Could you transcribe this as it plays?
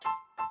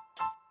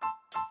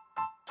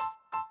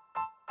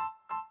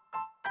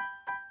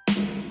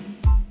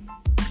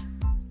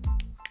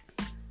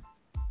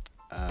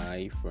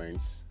Hi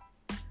friends,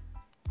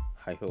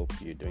 I hope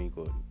you're doing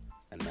good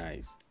and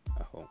nice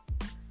at home.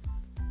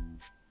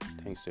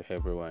 Thanks to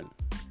everyone.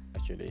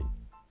 Actually,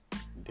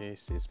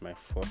 this is my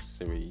first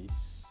series,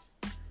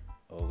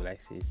 or will I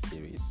say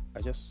series?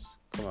 I just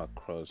come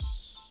across,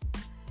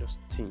 just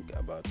think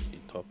about a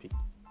topic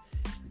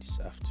this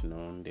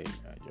afternoon. Then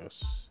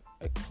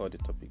I call the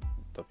topic.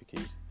 The topic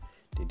is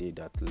the day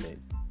that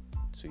led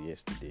to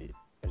yesterday.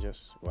 I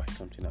just write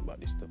something about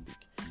this topic.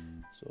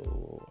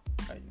 So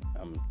I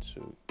am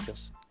to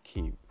just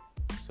keep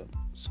some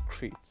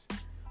script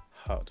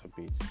out of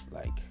it.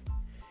 Like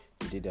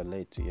the day that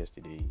led to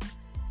yesterday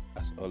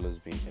has always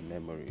been a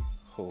memory.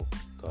 Oh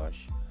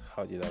gosh,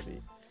 how did that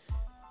be?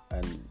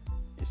 And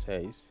it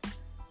says,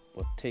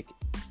 but take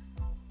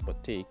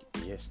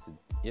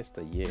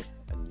yesteryear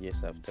and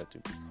years after to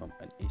become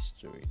an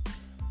history,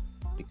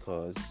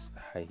 because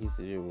I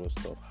easily rose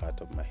up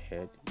out of my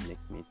head,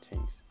 makes me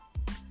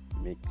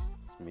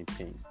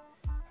think.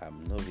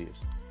 I'm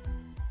novice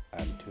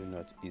and do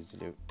not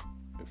easily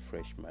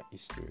refresh my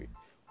history.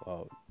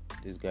 Wow,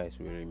 this guy is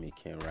really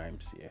making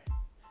rhymes here,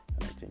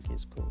 and I think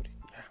it's good.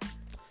 Yeah.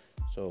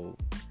 So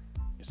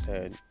he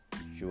said,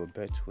 you will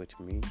bet with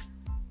me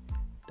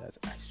that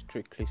I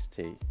strictly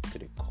stay to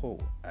the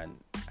core, and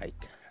I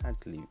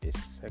can't live a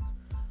sec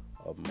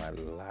of my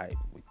life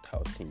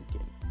without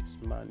thinking. This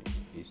man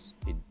is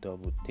a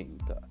double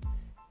thinker.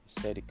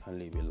 He said he can't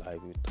live a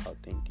life without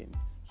thinking.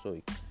 So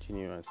he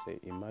continued and said,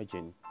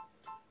 imagine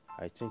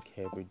I think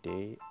every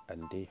day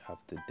and day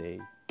after day.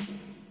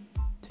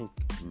 Think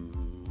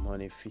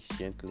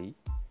munificently,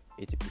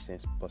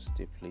 80%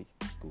 positively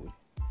good.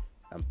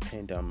 And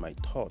pen down my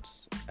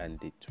thoughts, and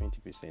the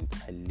 20%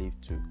 I leave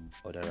to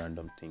other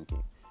random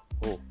thinking.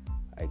 Oh,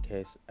 I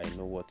guess I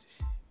know what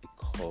it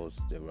calls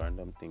the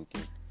random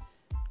thinking.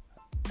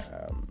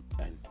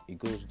 And it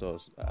goes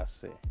thus as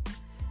say,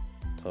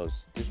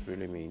 does this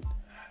really mean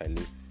I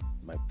live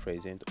my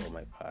present or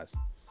my past?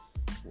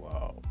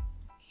 Wow.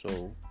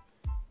 So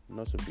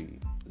not to be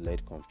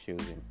led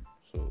confusing.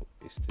 So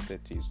he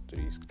stated this to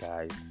these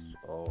guys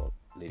or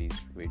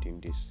ladies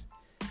reading this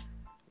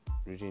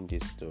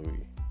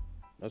story,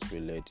 not to be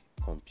led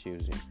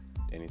confusing.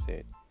 Then he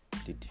said,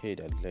 the day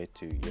that led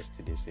to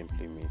yesterday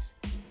simply means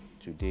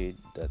today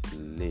that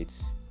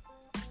leads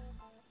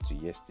to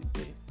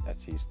yesterday.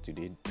 That is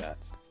today that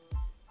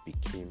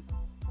became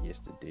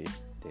yesterday,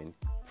 then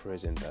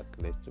present that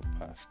leads to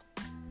past,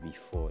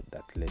 before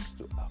that leads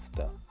to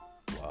after.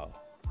 Wow.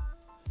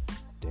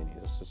 Then he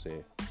also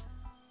said,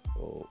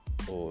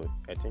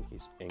 I think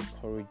it's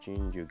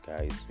encouraging you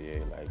guys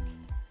here, like,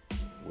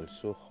 will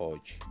so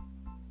urge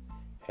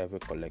every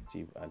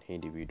collective and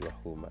individual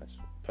humans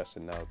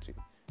personality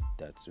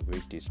that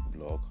read this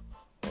blog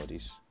or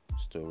this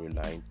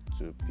storyline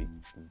to be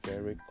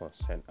very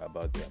concerned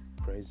about their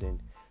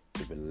present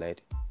to be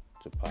led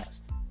to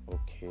past.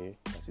 Okay,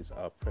 that is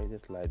our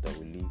present life that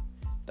we live,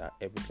 that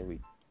everything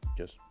will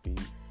just be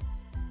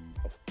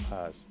of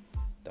past,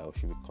 that we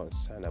should be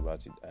concerned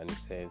about it. And it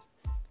says,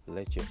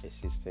 let your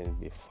existence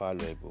be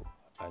valuable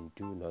and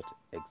do not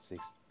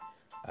exist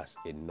as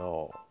a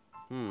null.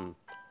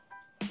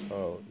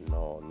 Oh,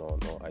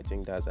 no. I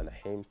think that's an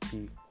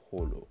empty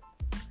hollow.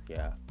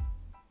 Yeah.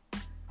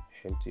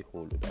 Empty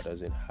hollow that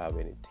doesn't have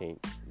anything,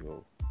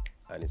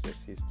 and it's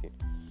existing.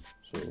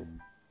 So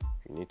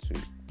you need to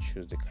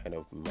choose the kind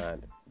of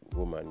man,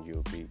 woman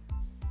you'll be.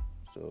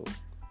 So,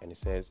 and it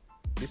says,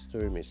 this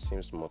story may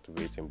seem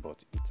motivating,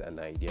 but it's an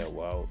idea.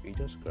 Wow, he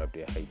just grabbed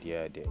the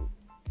idea, then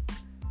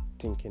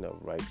thinking of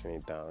writing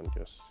it down,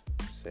 just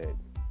said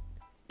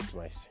it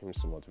might seem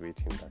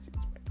motivating, that it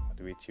might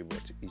motivate you,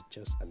 but it's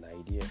just an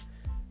idea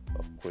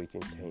of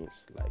creating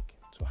things like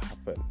to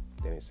happen.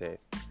 Then he said,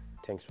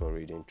 thanks for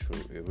reading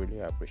through. I really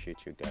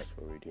appreciate you guys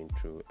for reading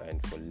through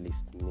and for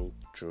listening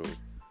through.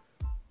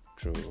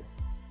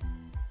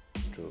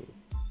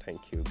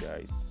 Thank you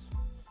guys.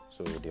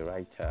 So the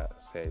writer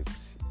says,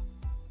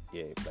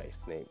 yeah, by his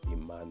name,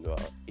 Emmanuel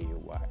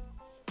AY.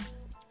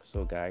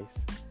 So guys,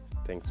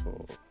 thanks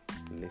for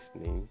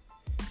listening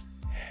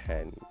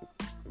and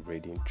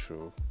reading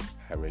through.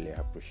 I really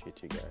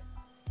appreciate you guys.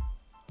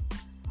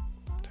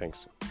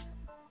 Thanks.